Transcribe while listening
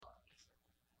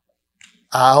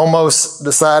I almost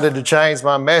decided to change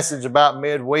my message about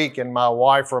midweek, and my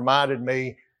wife reminded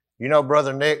me, you know,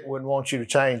 Brother Nick wouldn't want you to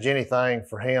change anything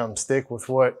for him. Stick with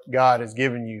what God has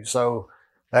given you. So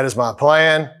that is my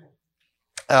plan.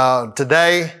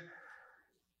 Today,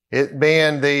 it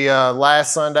being the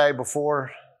last Sunday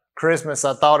before Christmas,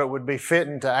 I thought it would be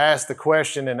fitting to ask the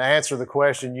question and answer the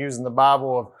question using the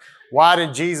Bible of, why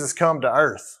did Jesus come to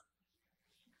earth?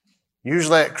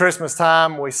 Usually at Christmas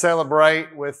time, we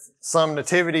celebrate with some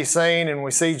nativity scene and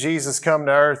we see Jesus come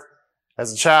to earth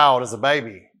as a child, as a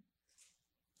baby.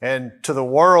 And to the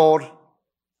world,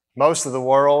 most of the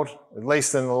world, at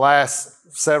least in the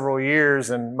last several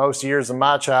years and most years of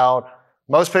my child,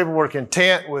 most people were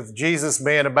content with Jesus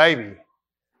being a baby,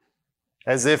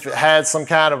 as if it had some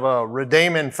kind of a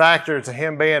redeeming factor to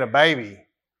him being a baby.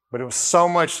 But it was so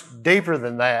much deeper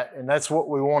than that, and that's what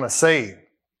we want to see.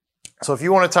 So if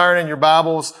you want to turn in your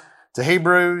Bibles to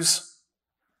Hebrews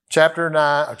chapter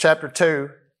 2,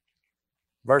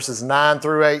 verses 9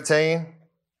 through 18.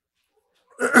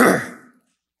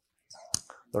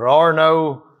 There are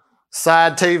no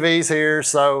side TVs here,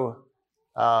 so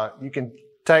you can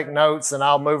take notes, and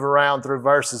I'll move around through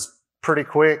verses pretty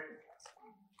quick.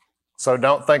 So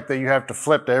don't think that you have to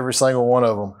flip to every single one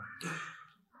of them.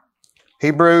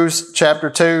 Hebrews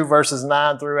chapter 2, verses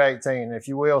 9 through 18. If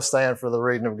you will, stand for the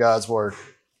reading of God's Word.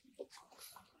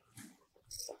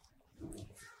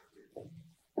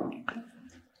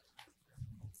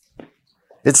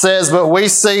 It says, "But we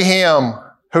see him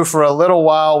who for a little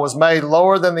while was made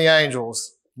lower than the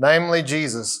angels, namely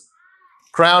Jesus,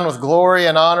 crowned with glory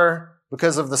and honor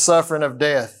because of the suffering of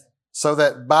death, so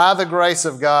that by the grace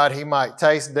of God he might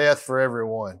taste death for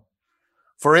everyone.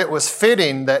 For it was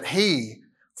fitting that he,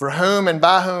 for whom and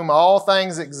by whom all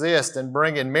things exist, and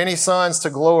bringing many sons to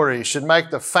glory, should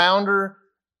make the founder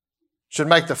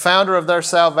of their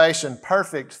salvation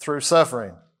perfect through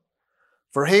suffering.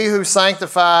 For he who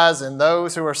sanctifies and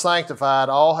those who are sanctified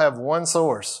all have one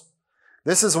source.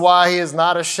 This is why he is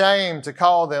not ashamed to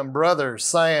call them brothers,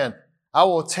 saying, I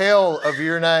will tell of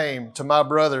your name to my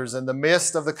brothers. In the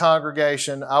midst of the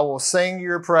congregation, I will sing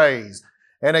your praise.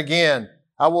 And again,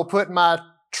 I will put my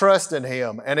trust in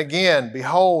him. And again,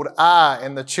 behold, I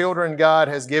and the children God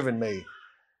has given me.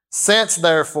 Since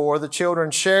therefore the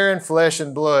children share in flesh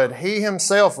and blood, he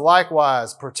himself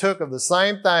likewise partook of the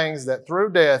same things, that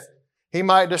through death he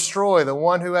might destroy the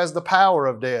one who has the power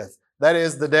of death, that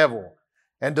is, the devil,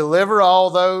 and deliver all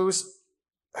those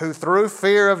who through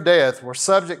fear of death were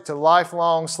subject to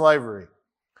lifelong slavery.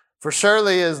 For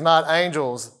surely it is not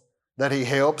angels that he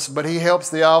helps, but he helps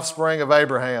the offspring of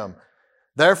Abraham.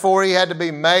 Therefore he had to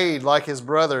be made like his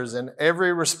brothers in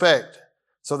every respect,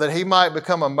 so that he might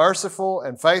become a merciful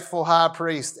and faithful high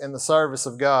priest in the service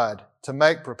of God, to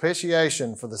make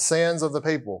propitiation for the sins of the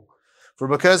people. For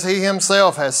because he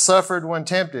himself has suffered when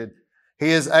tempted, he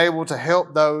is able to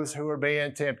help those who are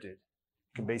being tempted."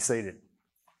 You can be seated.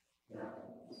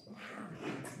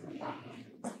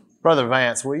 Brother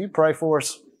Vance, will you pray for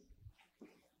us?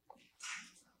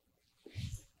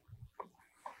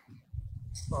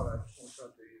 Father, I just want to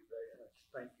come to you today and I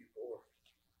thank you for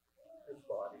this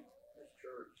body, this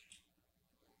church,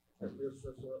 that lifts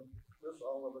us up, lifts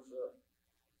all of us up.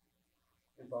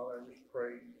 And Father, I just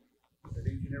pray that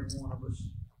each and every one of us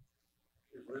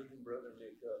is lifting Brother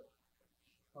Nick up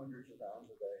hundreds of times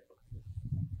a day.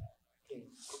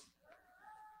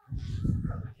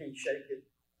 Can't shake it.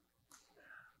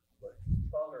 But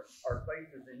Father, our faith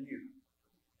is in you.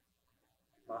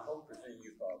 My hope is in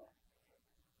you, Father.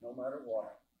 No matter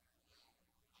what.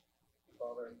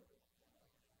 Father,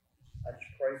 I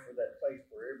just pray for that faith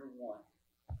for everyone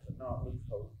to not lose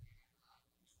hope.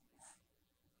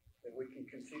 That we can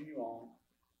continue on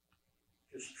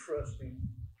just trusting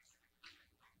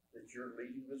that you're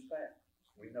leading this path.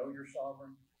 We know you're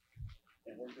sovereign,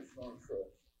 and we're just going to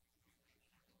trust.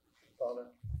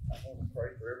 Father, I want to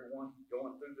pray for everyone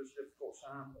going through this difficult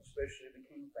time, especially the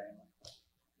King family.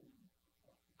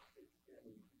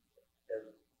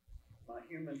 As my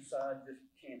human side just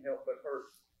can't help but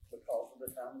hurt because of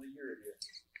the time of the year it is.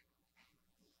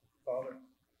 Father,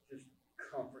 just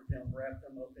comfort them, wrap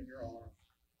them up in your arms,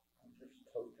 and just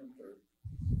tote them through.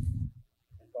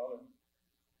 And Father,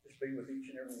 just be with each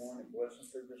and every one and bless them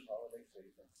through this holiday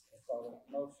season. And Father,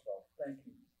 most of all, thank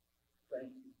you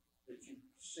that you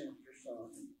sent your Son,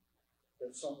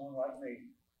 that someone like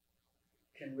me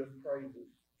can lift praises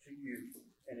to you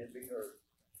and it be heard.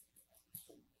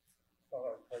 Father,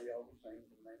 I pray all the things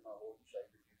in the name of our Lord and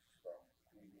Savior Jesus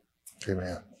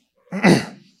Christ.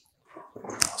 Amen.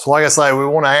 So like I say, we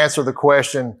want to answer the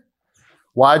question,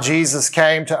 why Jesus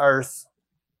came to earth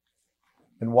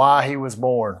and why he was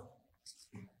born.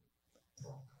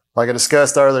 Like I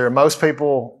discussed earlier, most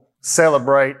people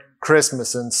celebrate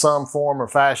Christmas in some form or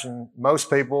fashion. Most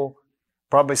people,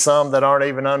 probably some that aren't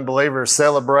even unbelievers,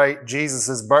 celebrate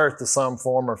Jesus' birth to some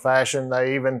form or fashion.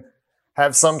 They even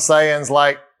have some sayings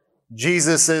like,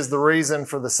 Jesus is the reason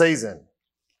for the season.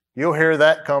 You'll hear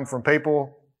that come from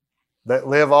people that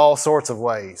live all sorts of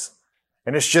ways.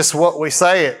 And it's just what we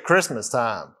say at Christmas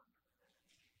time.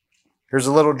 Here's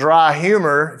a little dry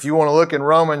humor. If you want to look in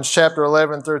Romans chapter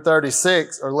 11 through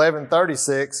 36, or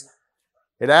 11:36,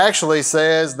 it actually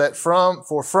says that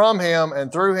from him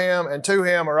and through him and to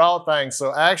him are all things.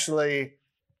 So actually,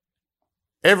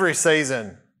 every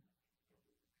season,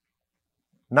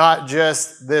 not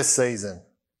just this season.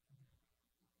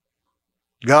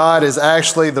 God is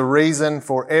actually the reason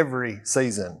for every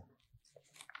season.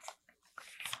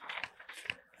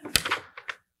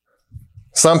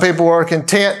 Some people are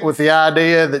content with the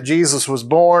idea that Jesus was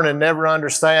born and never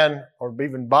understand or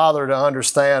even bother to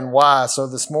understand why. So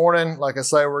this morning, like I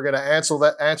say, we're going to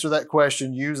answer that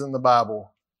question using the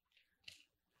Bible.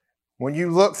 When you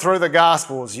look through the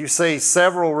Gospels, you see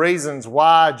several reasons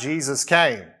why Jesus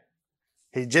came.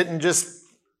 He didn't just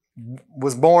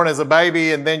was born as a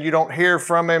baby and then you don't hear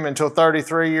from him until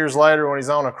 33 years later when he's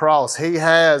on a cross. He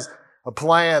has a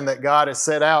plan that God has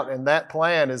set out, and that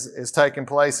plan is taking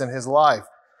place in his life.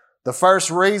 The first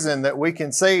reason that we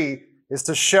can see is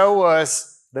to show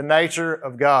us the nature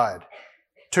of God,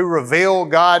 to reveal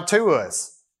God to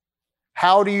us.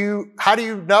 How do you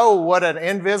know what an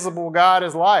invisible God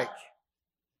is like?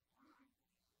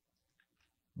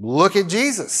 Look at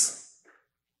Jesus.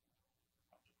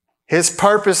 His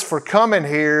purpose for coming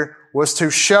here was to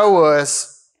show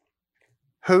us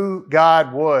who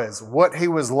God was, what he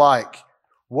was like,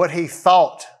 what he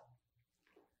thought.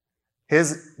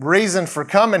 His reason for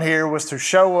coming here was to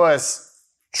show us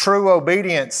true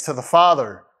obedience to the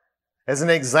Father as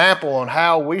an example on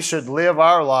how we should live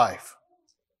our life.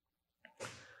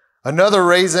 Another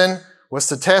reason was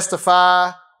to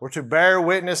testify or to bear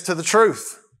witness to the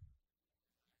truth,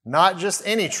 not just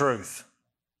any truth.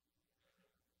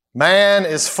 Man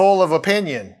is full of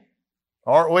opinion,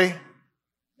 aren't we?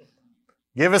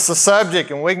 Give us a subject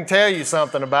and we can tell you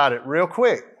something about it real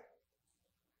quick.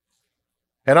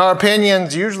 And our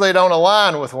opinions usually don't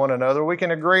align with one another. We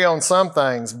can agree on some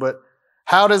things, but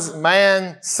how does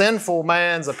sinful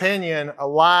man's opinion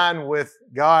align with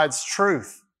God's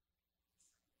truth?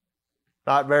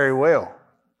 Not very well.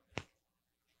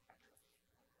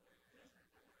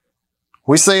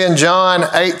 We see in John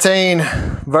 18,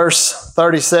 verse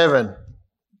 37,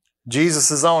 Jesus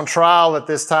is on trial at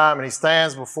this time and he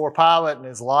stands before Pilate and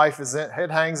his life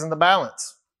it hangs in the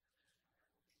balance.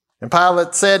 And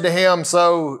Pilate said to him,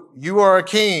 "So you are a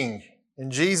king?"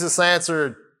 And Jesus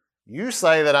answered, "You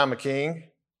say that I'm a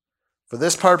king. For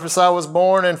this purpose I was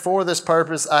born, and for this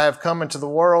purpose I have come into the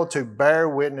world, to bear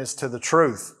witness to the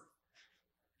truth.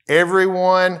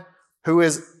 Everyone who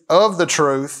is of the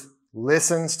truth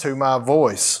listens to my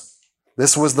voice."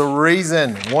 This was the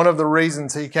reason, one of the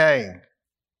reasons he came.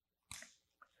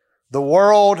 The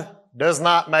world does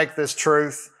not make this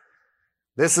truth.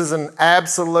 This is an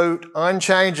absolute,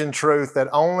 unchanging truth that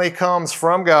only comes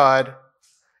from God,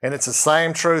 and it's the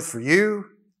same truth for you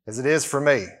as it is for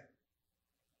me.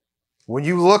 When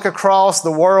you look across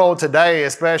the world today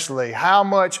especially, how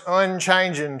much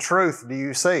unchanging truth do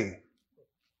you see?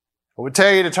 I would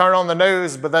tell you to turn on the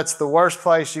news, but that's the worst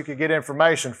place you could get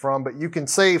information from. But you can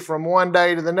see from one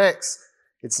day to the next,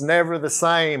 it's never the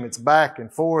same. It's back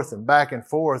and forth and back and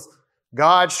forth.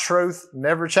 God's truth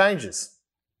never changes.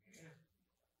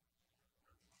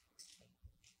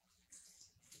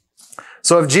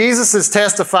 So if Jesus is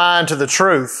testifying to the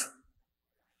truth,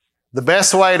 the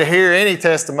best way to hear any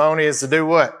testimony is to do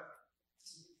what?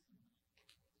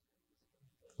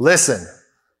 Listen.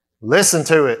 Listen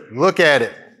to it. Look at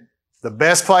it. The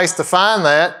best place to find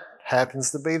that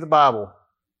happens to be the Bible.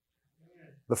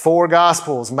 The four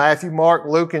Gospels, Matthew, Mark,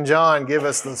 Luke, and John, give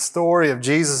us the story of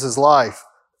Jesus' life.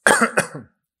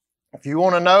 If you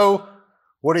want to know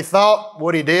what he thought,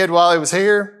 what he did while he was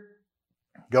here,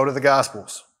 go to the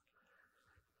Gospels.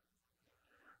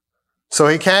 So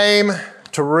he came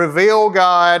to reveal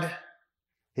God.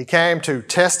 He came to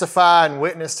testify and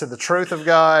witness to the truth of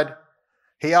God.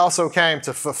 He also came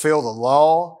to fulfill the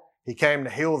law. He came to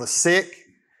heal the sick.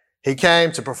 He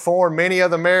came to perform many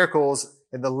other miracles,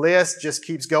 and the list just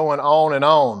keeps going on and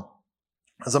on.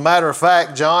 As a matter of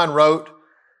fact, John wrote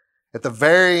at the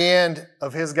very end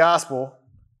of his gospel,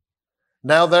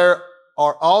 "Now there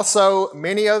are also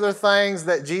many other things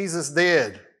that Jesus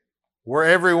did. Were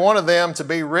every one of them to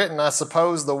be written, I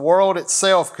suppose the world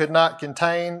itself could not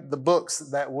contain the books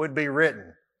that would be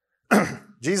written."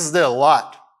 Jesus did a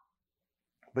lot.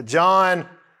 But John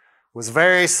was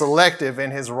very selective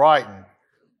in his writing.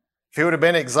 If he would have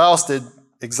been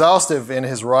exhaustive in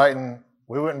his writing,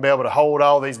 we wouldn't be able to hold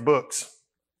all these books.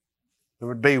 It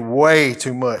would be way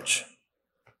too much.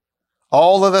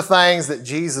 All of the things that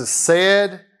Jesus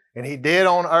said and he did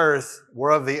on earth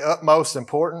were of the utmost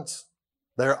importance.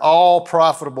 They're all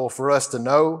profitable for us to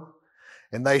know,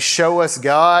 and they show us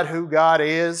God, who God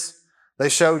is. They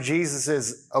show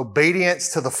Jesus' obedience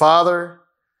to the Father.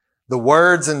 The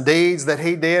words and deeds that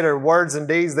he did are words and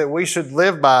deeds that we should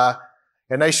live by,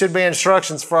 and they should be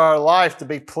instructions for our life to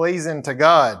be pleasing to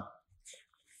God.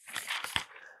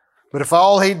 But if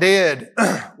all he did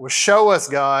was show us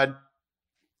God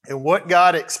and what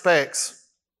God expects,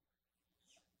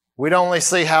 we'd only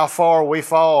see how far we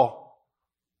fall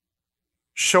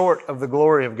short of the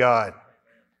glory of God.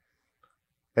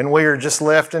 And we are just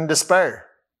left in despair.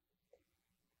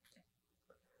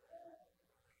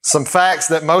 Some facts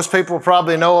that most people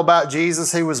probably know about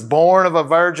Jesus: he was born of a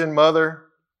virgin mother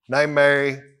named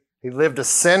Mary. He lived a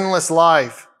sinless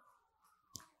life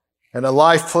and a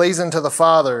life pleasing to the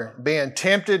Father, being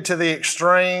tempted to the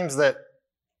extremes that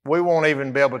we won't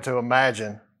even be able to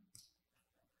imagine.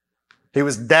 He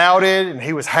was doubted and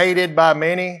he was hated by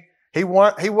many. He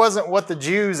wasn't what the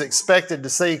Jews expected to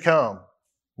see come,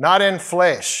 not in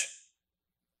flesh.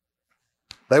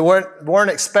 They weren't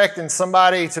expecting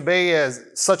somebody to be as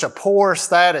such a poor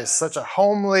status, such a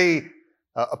homely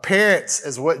appearance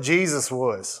as what Jesus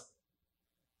was.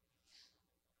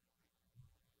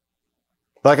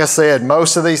 Like I said,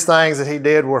 most of these things that he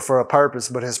did were for a purpose,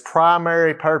 but his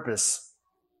primary purpose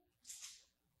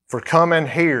for coming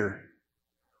here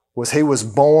was he was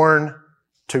born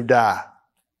to die.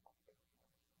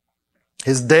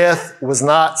 His death was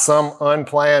not some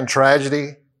unplanned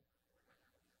tragedy.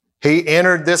 He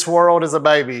entered this world as a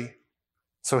baby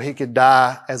so he could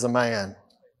die as a man.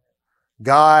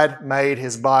 God made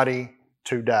his body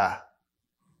to die,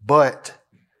 but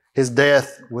his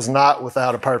death was not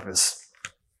without a purpose.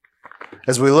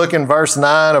 As we look in verse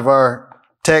 9 of our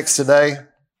text today,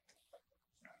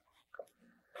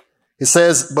 it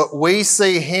says, "But we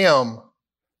see him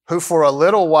who for a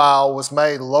little while was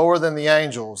made lower than the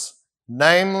angels,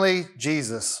 namely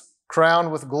Jesus,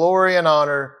 crowned with glory and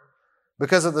honor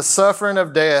because of the suffering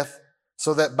of death,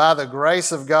 so that by the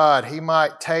grace of God he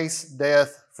might taste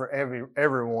death for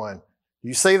everyone."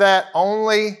 You see that?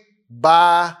 Only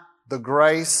by the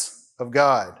grace of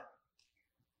God.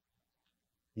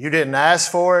 You didn't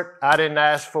ask for it. I didn't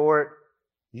ask for it.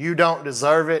 You don't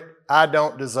deserve it. I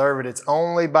don't deserve it. It's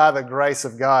only by the grace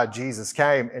of God Jesus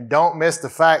came. And don't miss the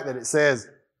fact that it says,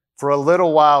 for a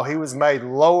little while he was made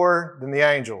lower than the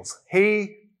angels.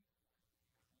 He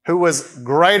who was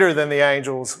greater than the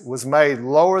angels was made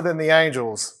lower than the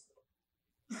angels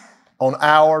on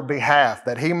our behalf,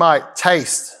 that he might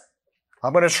taste.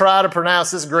 I'm going to try to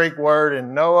pronounce this Greek word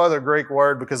and no other Greek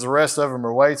word because the rest of them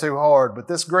are way too hard. But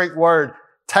this Greek word,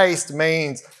 taste,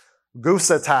 means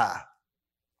gousatai.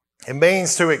 It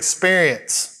means to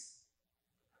experience.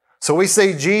 So we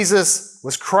see Jesus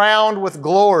was crowned with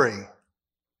glory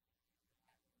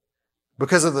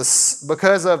because of the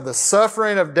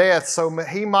suffering of death, so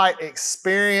he might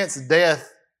experience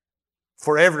death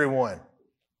for everyone.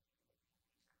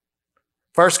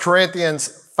 1 Corinthians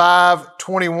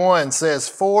 5:21 says,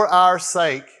 "For our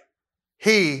sake,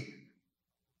 he,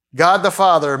 God the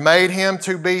Father, made him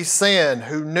to be sin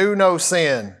who knew no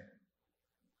sin,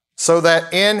 so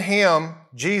that in him,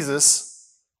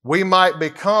 Jesus, we might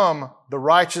become the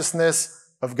righteousness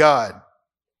of God."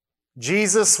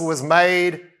 Jesus was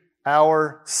made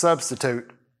our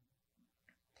substitute.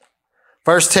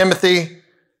 1 Timothy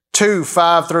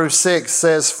 2:5-6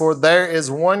 says, "For there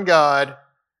is one God,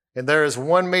 and there is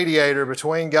one mediator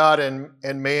between God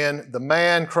and men, the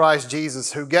man Christ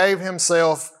Jesus, who gave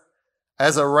himself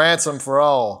as a ransom for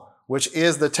all, which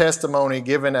is the testimony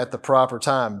given at the proper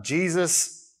time."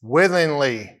 Jesus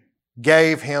willingly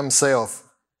gave himself.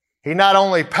 He not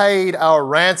only paid our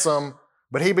ransom,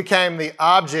 but he became the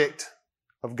object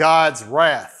of God's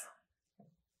wrath.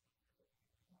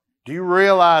 Do you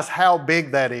realize how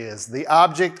big that is? The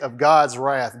object of God's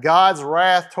wrath. God's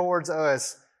wrath towards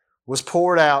us was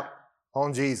poured out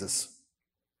on Jesus.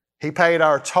 He paid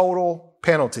our total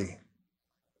penalty.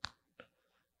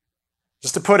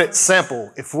 Just to put it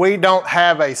simple, if we don't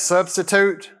have a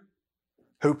substitute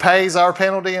who pays our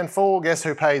penalty in full, guess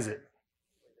who pays it?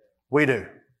 We do.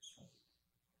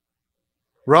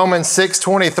 Romans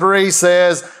 6:23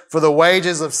 says, "For the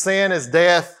wages of sin is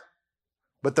death,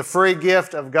 but the free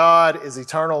gift of God is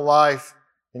eternal life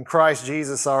in Christ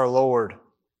Jesus our Lord."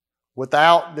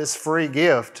 Without this free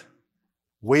gift,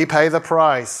 we pay the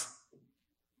price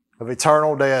of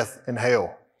eternal death in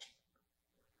hell.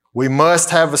 We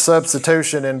must have a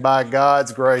substitution, and by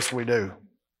God's grace we do.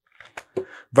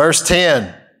 Verse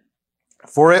 10,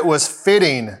 for it was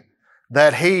fitting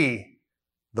that He,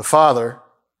 the Father,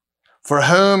 for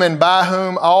whom and by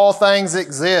whom all things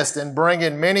exist, and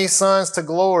bringing many sons to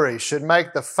glory, should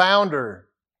make the founder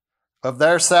of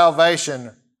their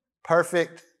salvation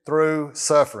perfect through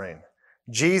suffering.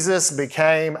 Jesus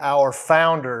became our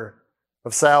founder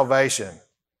of salvation.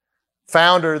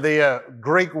 Founder, the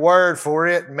Greek word for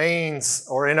it means,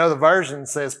 or in other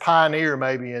versions says pioneer,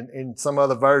 maybe in some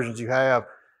other versions you have.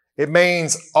 It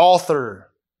means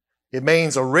author. It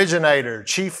means originator,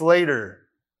 chief leader,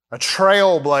 a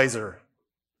trailblazer.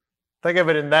 Think of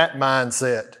it in that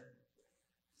mindset.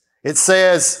 It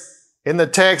says in the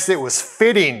text it was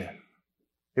fitting.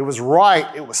 It was right.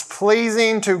 It was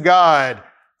pleasing to God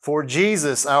for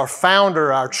Jesus, our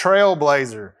founder, our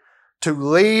trailblazer, to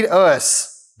lead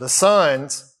us, the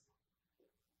sons,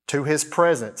 to His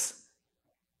presence.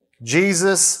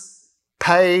 Jesus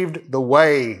paved the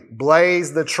way,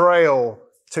 blazed the trail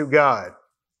to God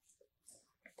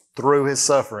through His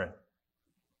suffering.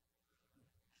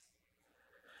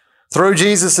 Through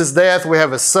Jesus' death, we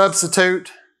have a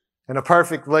substitute and a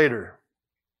perfect leader.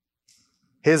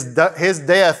 His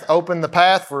death opened the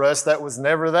path for us that was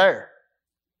never there.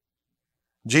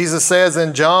 Jesus says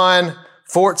in John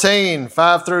 14,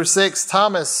 5 through 6,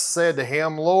 Thomas said to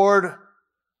Him, Lord,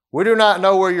 we do not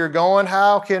know where you're going.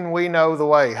 How can we know the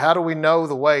way? How do we know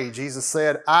the way? Jesus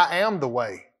said, I am the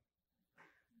way.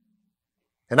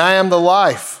 And I am the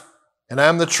life. And I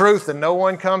am the truth. And no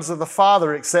one comes to the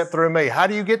Father except through me. How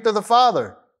do you get to the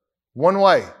Father? One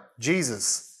way,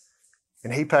 Jesus.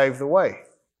 And He paved the way.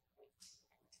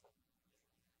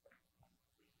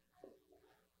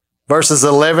 Verses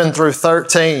 11 through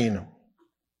 13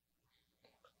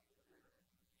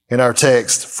 in our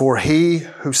text, for He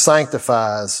who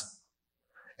sanctifies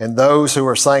and those who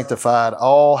are sanctified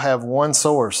all have one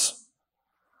source.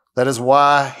 That is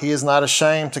why He is not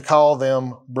ashamed to call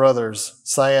them brothers,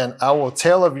 saying, I will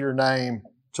tell of your name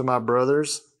to my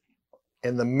brothers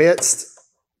in the midst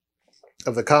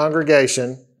of the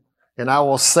congregation, and I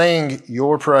will sing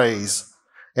your praise.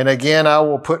 And again, I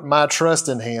will put my trust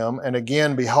in Him. And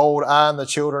again, behold, I am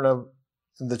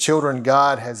the children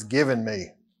God has given me.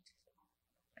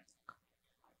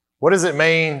 What does it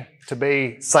mean to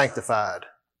be sanctified?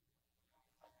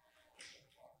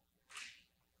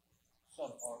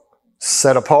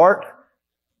 Set apart.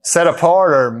 Set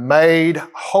apart or made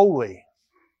holy.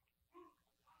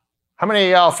 How many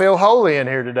of y'all feel holy in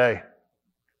here today?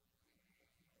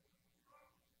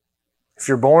 If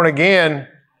you're born again,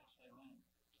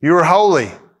 you are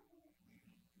holy.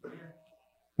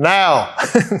 Now,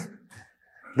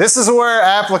 this is where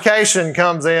application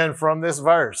comes in from this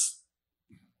verse.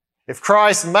 If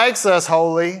Christ makes us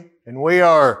holy and we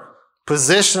are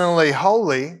positionally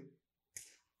holy,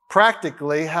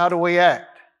 practically, how do we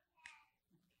act?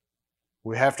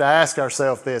 We have to ask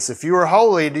ourselves this. If you are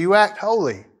holy, do you act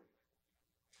holy?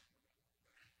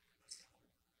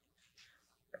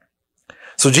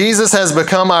 So Jesus has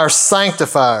become our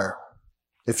sanctifier.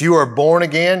 If you are born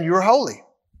again, you're holy.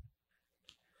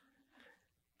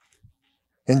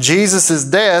 In Jesus'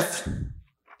 death,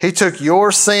 He took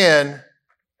your sin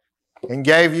and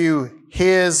gave you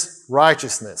His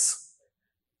righteousness.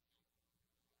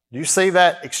 Do you see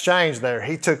that exchange there?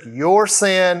 He took your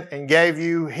sin and gave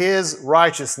you His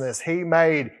righteousness. He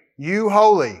made you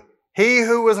holy. He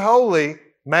who was holy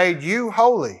made you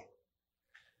holy.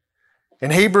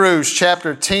 In Hebrews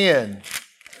chapter 10,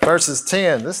 verses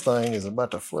 10, this thing is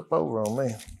about to flip over on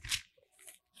me.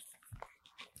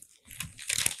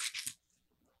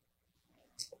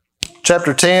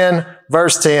 Chapter 10,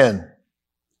 verse 10.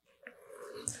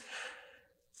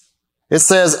 It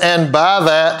says, and by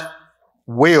that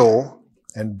will,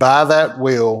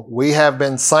 we have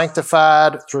been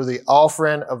sanctified through the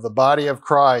offering of the body of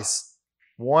Christ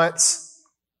once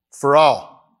for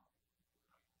all.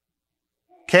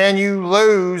 Can you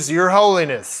lose your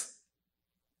holiness?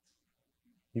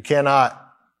 You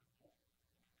cannot.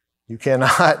 You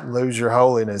cannot lose your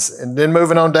holiness. And then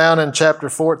moving on down in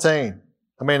verse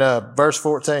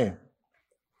 14.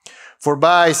 For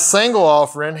by a single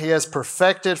offering He has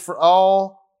perfected for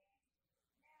all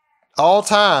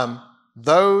time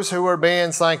those who are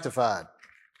being sanctified.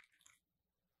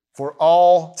 For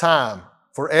all time.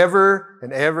 Forever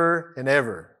and ever and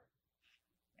ever.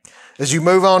 As you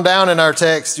move on down in our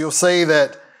text, you'll see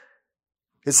that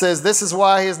it says, this is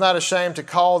why He is not ashamed to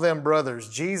call them brothers.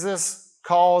 Jesus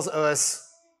calls us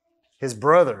His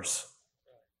brothers.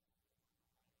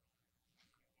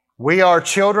 We are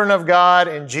children of God,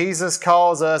 and Jesus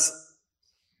calls us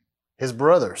His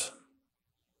brothers.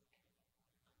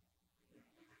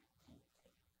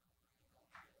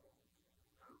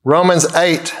 Romans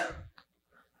 8,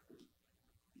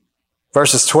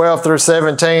 verses 12 through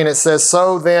 17, it says,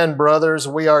 "So then, brothers,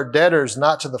 we are debtors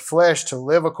not to the flesh to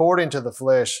live according to the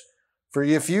flesh. For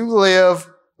if you live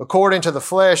according to the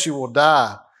flesh, you will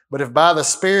die. But if by the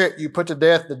Spirit you put to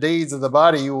death the deeds of the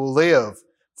body, you will live.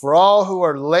 For all who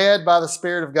are led by the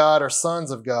Spirit of God are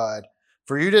sons of God.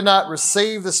 For you did not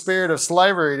receive the spirit of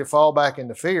slavery to fall back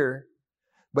into fear,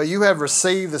 but you have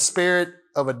received the Spirit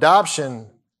of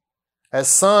adoption as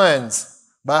sons,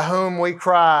 by whom we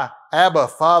cry, Abba,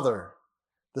 Father.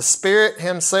 The Spirit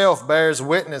Himself bears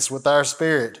witness with our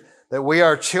spirit that we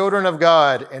are children of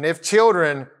God, and if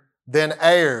children, then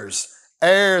heirs,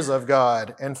 heirs of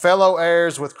God, and fellow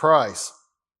heirs with Christ,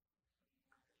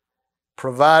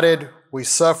 provided we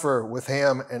suffer with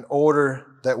Him in order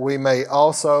that we may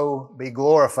also be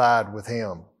glorified with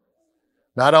Him."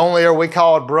 Not only are we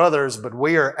called brothers, but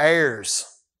we are heirs.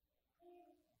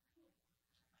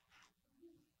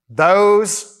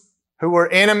 Those who were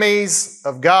enemies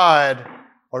of God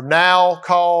are now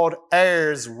called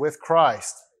heirs with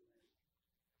Christ.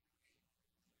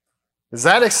 Does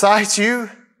that excite you?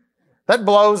 That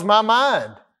blows my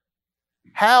mind.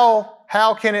 How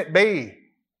can it be?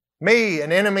 Me,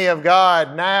 an enemy of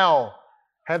God, now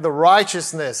had the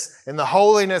righteousness and the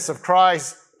holiness of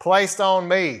Christ placed on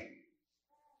me.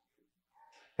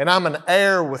 And I'm an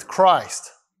heir with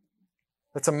Christ.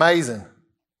 That's amazing.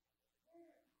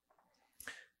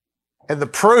 And the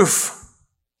proof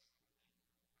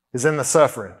is in the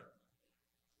suffering.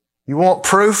 You want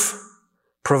proof?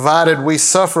 Provided we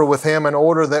suffer with Him in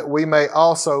order that we may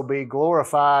also be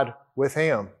glorified with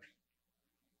Him.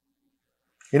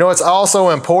 You know, it's also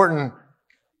important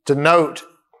to note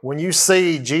when you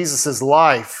see Jesus'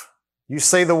 life, you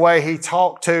see the way He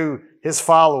talked to His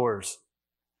followers.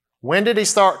 When did He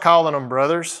start calling them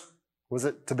brothers? Was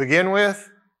it to begin with?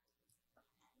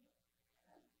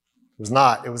 It was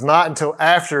not. It was not until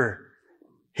after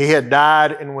He had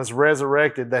died and was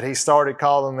resurrected that He started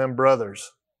calling them brothers.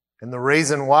 And the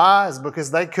reason why is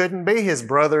because they couldn't be His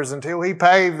brothers until He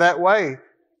paved that way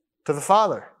to the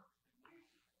Father.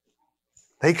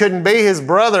 They couldn't be His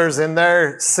brothers in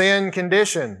their sin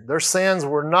condition. Their sins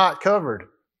were not covered.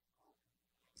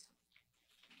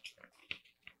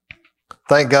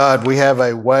 Thank God we have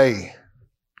a way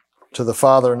to the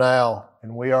Father now,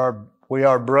 and we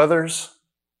are brothers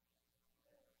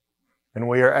and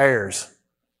we are heirs.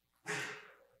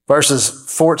 Verses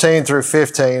 14 through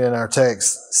 15 in our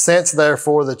text. "Since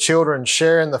therefore the children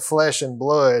share in the flesh and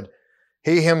blood,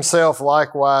 He Himself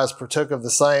likewise partook of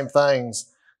the same things,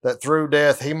 that through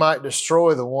death He might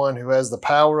destroy the one who has the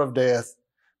power of death,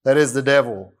 that is the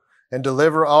devil, and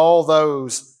deliver all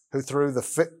those who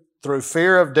through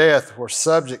fear of death were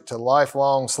subject to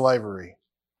lifelong slavery."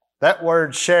 That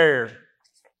word share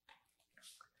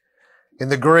in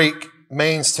the Greek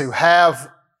means to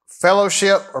have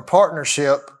fellowship or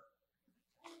partnership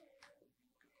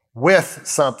with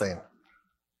something.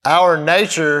 Our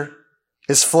nature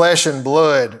is flesh and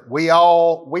blood. We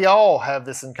all have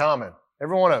this in common.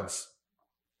 Every one of us.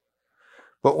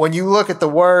 But when you look at the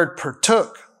word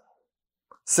partook,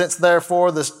 since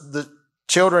therefore the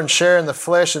children share in the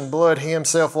flesh and blood, He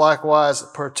Himself likewise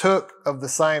partook of the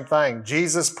same thing.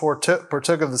 Jesus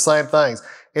partook of the same things.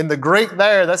 In the Greek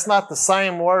there, that's not the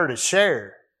same word as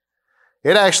share.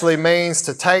 It actually means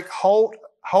to take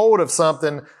hold of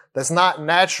something that's not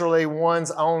naturally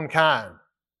one's own kind.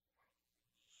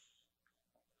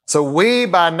 So we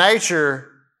by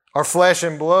nature are flesh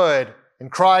and blood,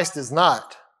 and Christ is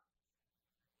not.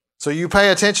 So you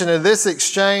pay attention to this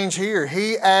exchange here.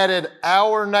 He added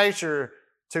our nature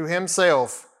to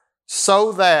Himself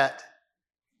so that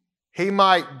He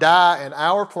might die in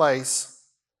our place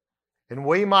and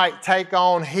we might take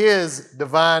on His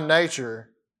divine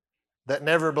nature that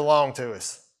never belonged to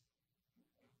us.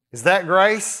 Is that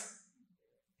grace?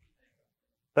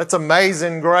 That's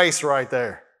amazing grace right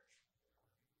there.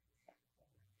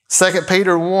 2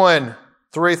 Peter 1,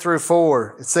 3 through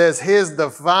 4, it says, "His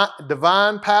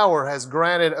divine power has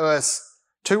granted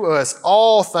to us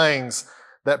all things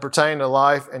that pertain to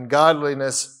life and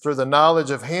godliness through the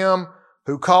knowledge of Him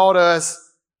who called us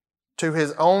to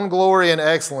His own glory and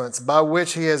excellence, by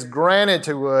which He has granted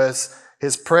to us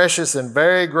His precious and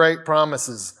very great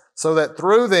promises, so that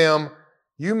through them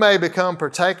you may become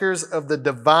partakers of the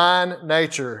divine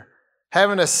nature,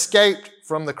 having escaped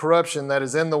from the corruption that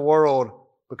is in the world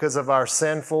because of our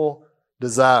sinful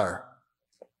desire."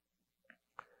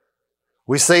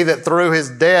 We see that through His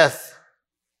death,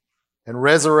 and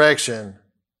resurrection,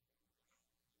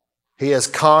 He has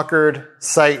conquered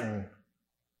Satan.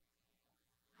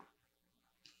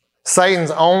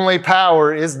 Satan's only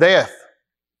power is death.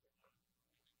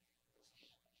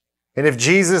 And if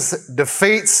Jesus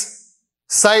defeats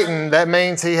Satan, that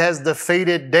means He has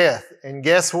defeated death. And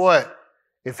guess what?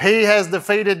 If He has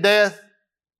defeated death,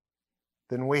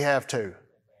 then we have too,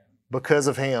 because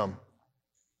of Him.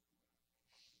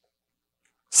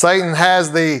 Satan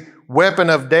has the weapon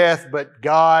of death, but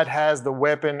God has the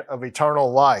weapon of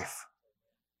eternal life.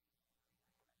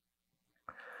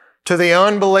 To the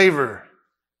unbeliever,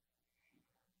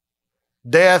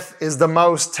 death is the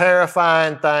most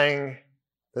terrifying thing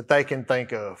that they can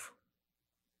think of.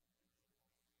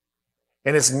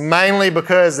 And it's mainly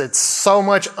because it's so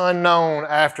much unknown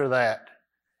after that.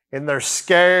 And they're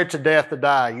scared to death to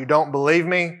die. You don't believe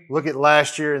me? Look at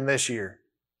last year and this year.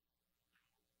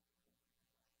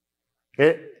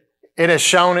 It has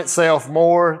shown itself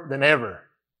more than ever.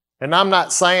 And I'm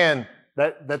not saying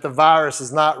that the virus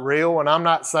is not real, and I'm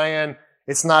not saying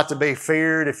it's not to be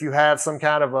feared if you have some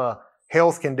kind of a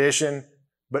health condition,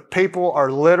 but people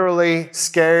are literally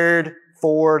scared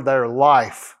for their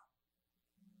life.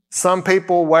 Some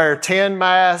people wear 10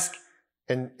 masks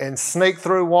and sneak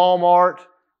through Walmart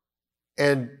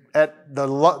and at the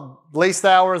least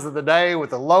hours of the day with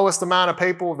the lowest amount of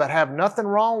people that have nothing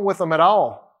wrong with them at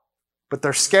all, but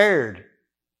they're scared.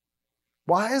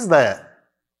 Why is that?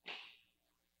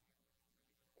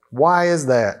 Why is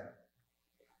that?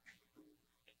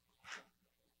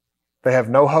 They have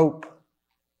no hope.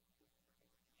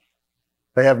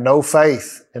 They have no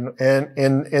faith in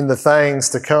the things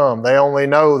to come. They only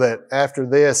know that after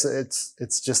this,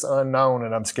 it's just unknown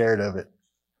and I'm scared of it.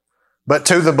 But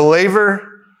to the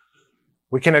believer,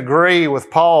 we can agree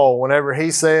with Paul whenever he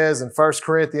says in 1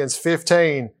 Corinthians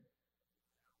 15,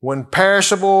 when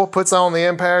perishable puts on the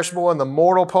imperishable and the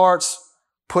mortal parts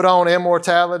put on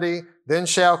immortality, then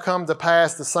shall come to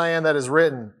pass the saying that is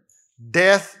written,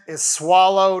 death is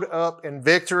swallowed up in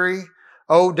victory.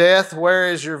 O death, where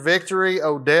is your victory?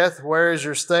 O death, where is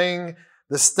your sting?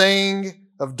 The sting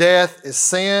of death is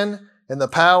sin, and the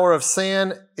power of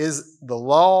sin is the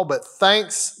law. But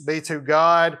thanks be to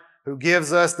God who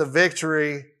gives us the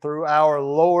victory through our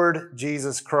Lord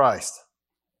Jesus Christ.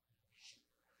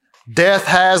 Death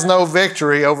has no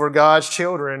victory over God's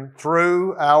children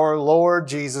through our Lord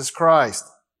Jesus Christ.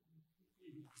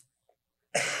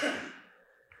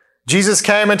 Jesus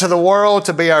came into the world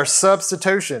to be our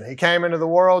substitution. He came into the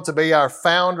world to be our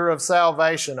founder of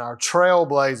salvation, our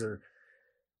trailblazer.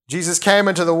 Jesus came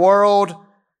into the world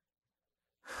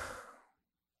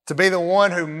to be the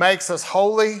one who makes us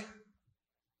holy.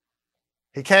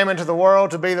 He came into the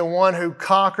world to be the one who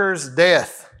conquers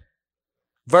death.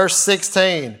 Verse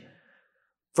 16,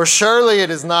 for surely it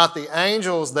is not the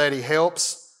angels that He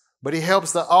helps, but He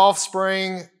helps the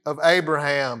offspring of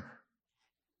Abraham.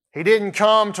 He didn't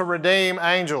come to redeem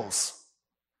angels.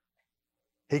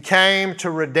 He came to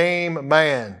redeem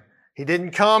man. He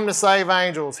didn't come to save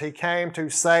angels. He came to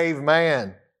save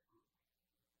man.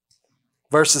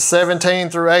 Verses 17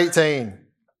 through 18.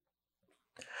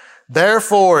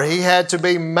 Therefore, He had to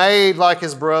be made like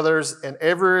His brothers in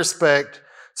every respect,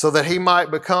 so that He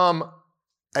might become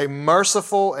a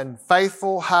merciful and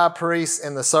faithful high priest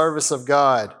in the service of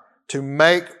God, to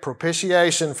make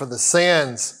propitiation for the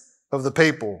sins of the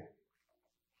people.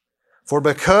 For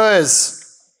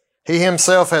because He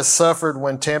Himself has suffered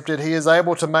when tempted, He is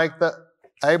able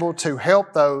to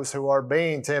help those who are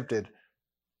being tempted.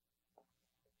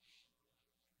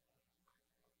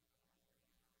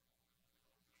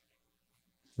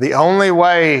 The only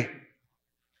way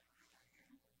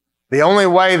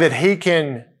that He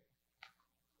can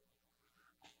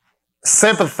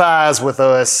sympathize with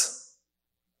us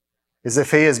is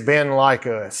if He has been like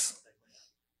us.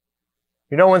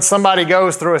 You know, when somebody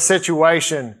goes through a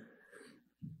situation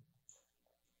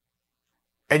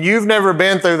and you've never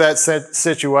been through that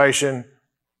situation,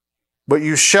 but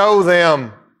you show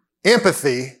them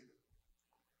empathy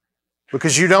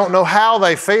because you don't know how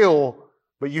they feel,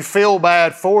 but you feel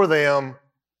bad for them,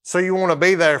 so you want to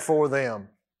be there for them.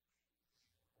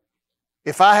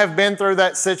 If I have been through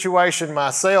that situation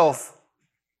myself,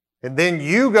 and then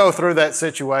you go through that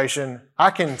situation,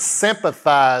 I can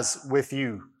sympathize with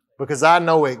you because I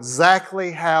know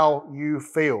exactly how you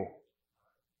feel.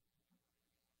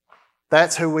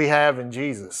 That's who we have in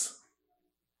Jesus.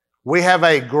 We have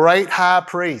a great high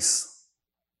priest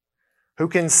who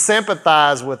can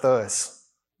sympathize with us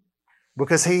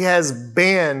because He has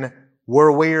been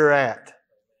where we are at.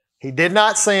 He did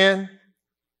not sin,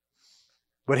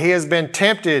 but He has been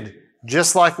tempted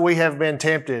just like we have been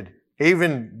tempted,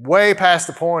 even way past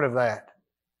the point of that.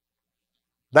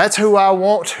 That's who I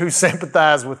want to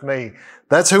sympathize with me.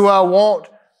 That's who I want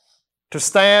to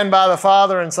stand by the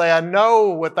Father and say, I know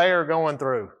what they are going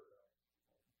through.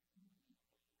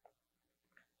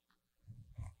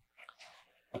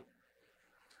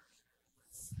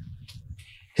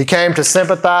 He came to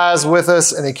sympathize with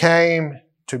us, and He came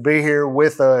to be here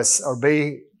with us, or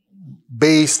be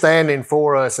standing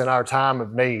for us in our time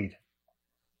of need.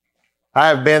 I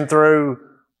have been through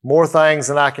more things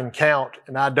than I can count,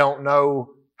 and I don't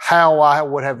know how I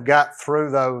would have got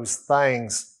through those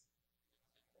things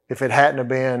if it hadn't have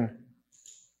been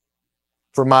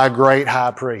for my great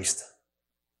high priest.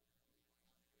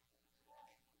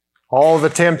 All the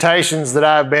temptations that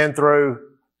I've been through,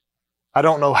 I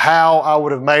don't know how I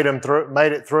would have made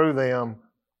it through them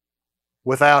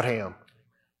without Him.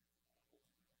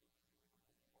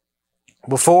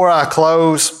 Before I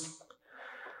close,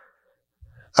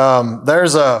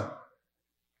 there's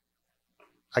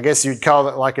I guess you'd call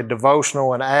it like a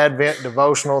devotional, an Advent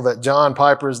devotional that John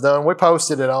Piper has done. We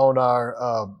posted it on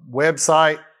our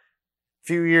website a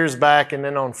few years back and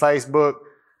then on Facebook.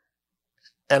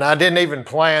 And I didn't even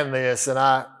plan this. And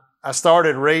I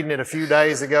started reading it a few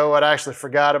days ago. I'd actually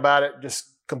forgot about it, just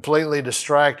completely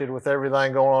distracted with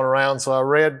everything going on around. So I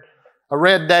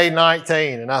read day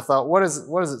 19 and I thought, what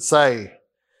does it say?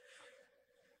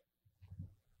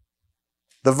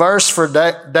 The verse for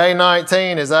day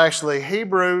 19 is actually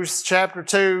Hebrews chapter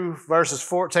 2, verses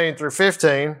 14 through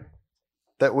 15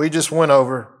 that we just went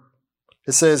over.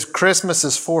 It says, Christmas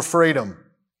is for freedom.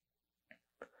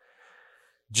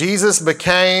 Jesus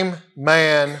became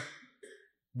man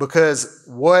because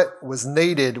what was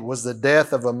needed was the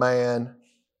death of a man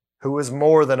who was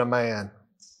more than a man.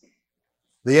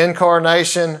 The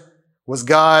incarnation was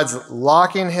God's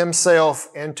locking Himself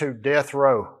into death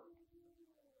row.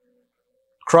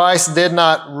 Christ did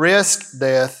not risk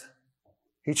death.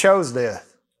 He chose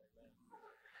death.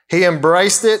 He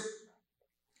embraced it.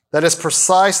 That is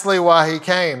precisely why He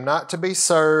came, not to be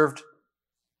served,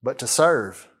 but to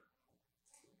serve.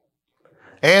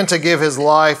 And to give His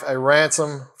life a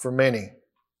ransom for many.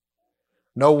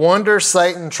 No wonder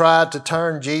Satan tried to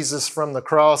turn Jesus from the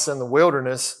cross in the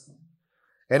wilderness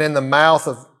and in the mouth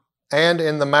of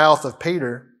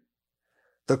Peter.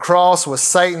 The cross was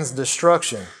Satan's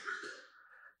destruction.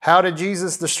 How did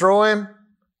Jesus destroy him?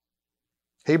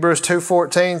 Hebrews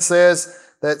 2:14 says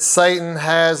that Satan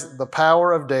has the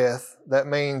power of death. That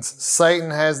means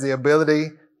Satan has the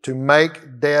ability to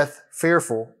make death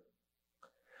fearful.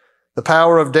 The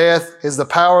power of death is the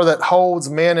power that holds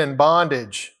men in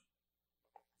bondage.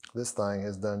 This thing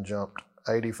has done jumped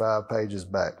 85 pages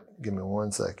back. Give me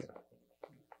 1 second.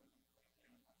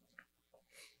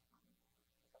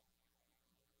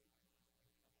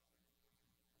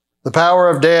 The power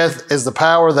of death is the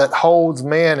power that holds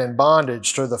men in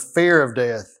bondage through the fear of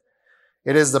death.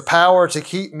 It is the power to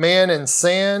keep men in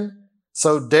sin,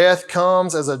 so death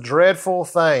comes as a dreadful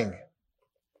thing.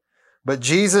 But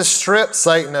Jesus stripped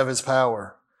Satan of his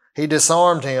power. He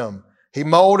disarmed him. He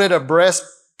molded a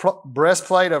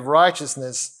breastplate of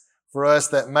righteousness for us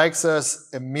that makes us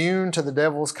immune to the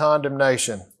devil's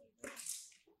condemnation.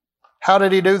 How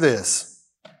did He do this?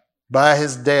 By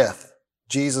His death.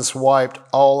 Jesus wiped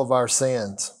all of our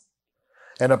sins.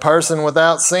 And a person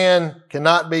without sin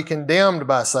cannot be condemned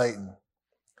by Satan.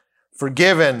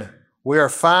 Forgiven, we are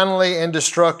finally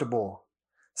indestructible.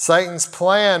 Satan's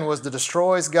plan was to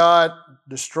destroy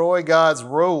God's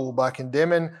rule by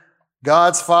condemning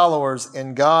God's followers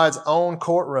in God's own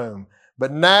courtroom.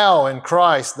 But now in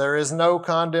Christ there is no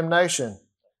condemnation.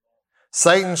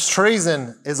 Satan's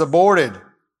treason is aborted.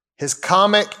 His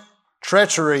comic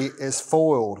treachery is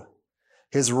foiled.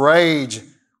 His rage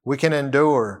we can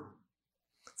endure,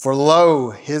 for lo,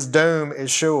 His doom is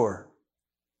sure.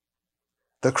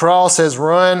 The cross has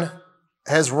run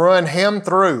Him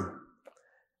through,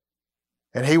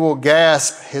 and He will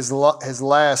gasp His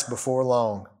last before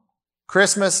long.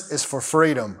 Christmas is for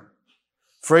freedom,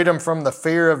 freedom from the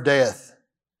fear of death.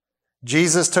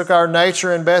 Jesus took our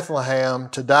nature in Bethlehem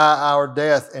to die our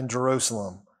death in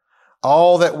Jerusalem,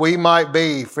 all that we might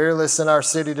be fearless in our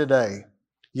city today.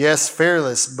 Yes,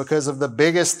 fearless, because of the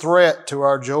biggest threat to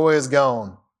our joy is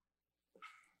gone.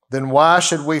 Then why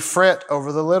should we fret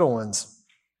over the little ones?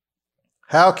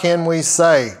 How can we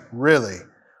say, really,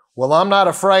 well, I'm not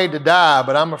afraid to die,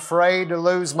 but I'm afraid to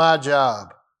lose my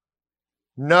job?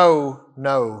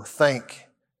 No, think.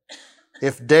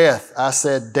 If death, I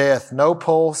said death, no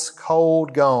pulse,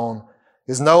 cold, gone,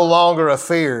 is no longer a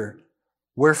fear,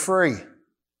 we're free,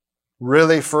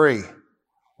 really free.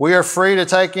 We are free to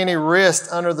take any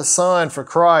risk under the sun for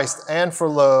Christ and for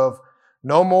love,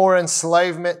 No more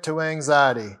enslavement to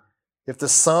anxiety. If the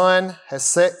Son has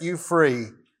set you free,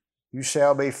 you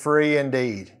shall be free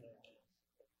indeed.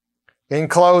 In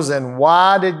closing,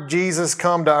 why did Jesus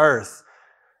come to earth?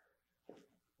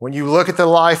 When you look at the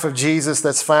life of Jesus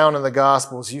that's found in the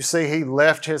Gospels, you see he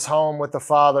left his home with the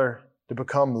Father to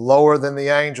become lower than the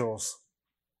angels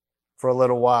for a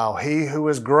little while. He who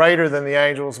is greater than the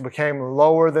angels became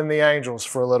lower than the angels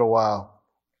for a little while,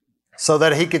 so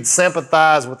that he could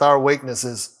sympathize with our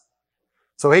weaknesses,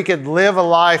 so he could live a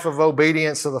life of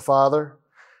obedience to the Father,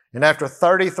 and after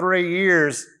 33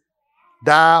 years,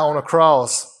 die on a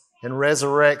cross and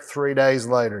resurrect 3 days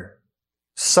later,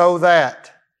 so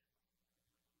that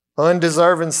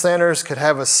undeserving sinners could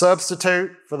have a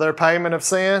substitute for their payment of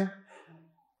sin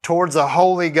towards a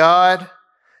holy God,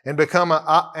 and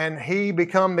he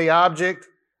become the object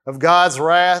of God's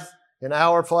wrath in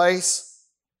our place,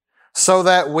 so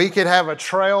that we could have a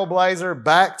trailblazer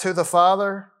back to the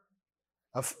Father,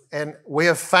 and we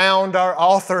have found our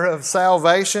author of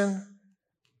salvation,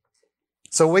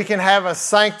 so we can have a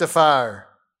sanctifier,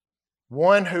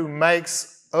 one who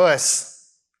makes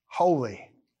us holy,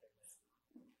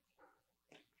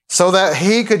 so that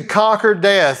he could conquer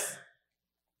death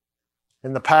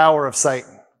and the power of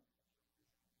Satan.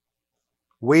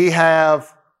 We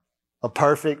have a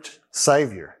perfect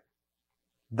Savior.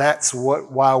 That's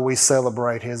why we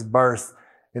celebrate his birth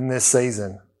in this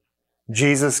season.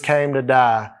 Jesus came to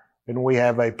die, and we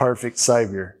have a perfect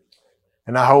Savior.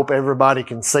 And I hope everybody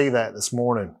can see that this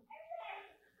morning.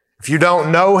 If you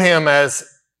don't know him as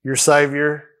your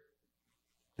Savior,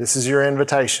 this is your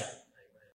invitation.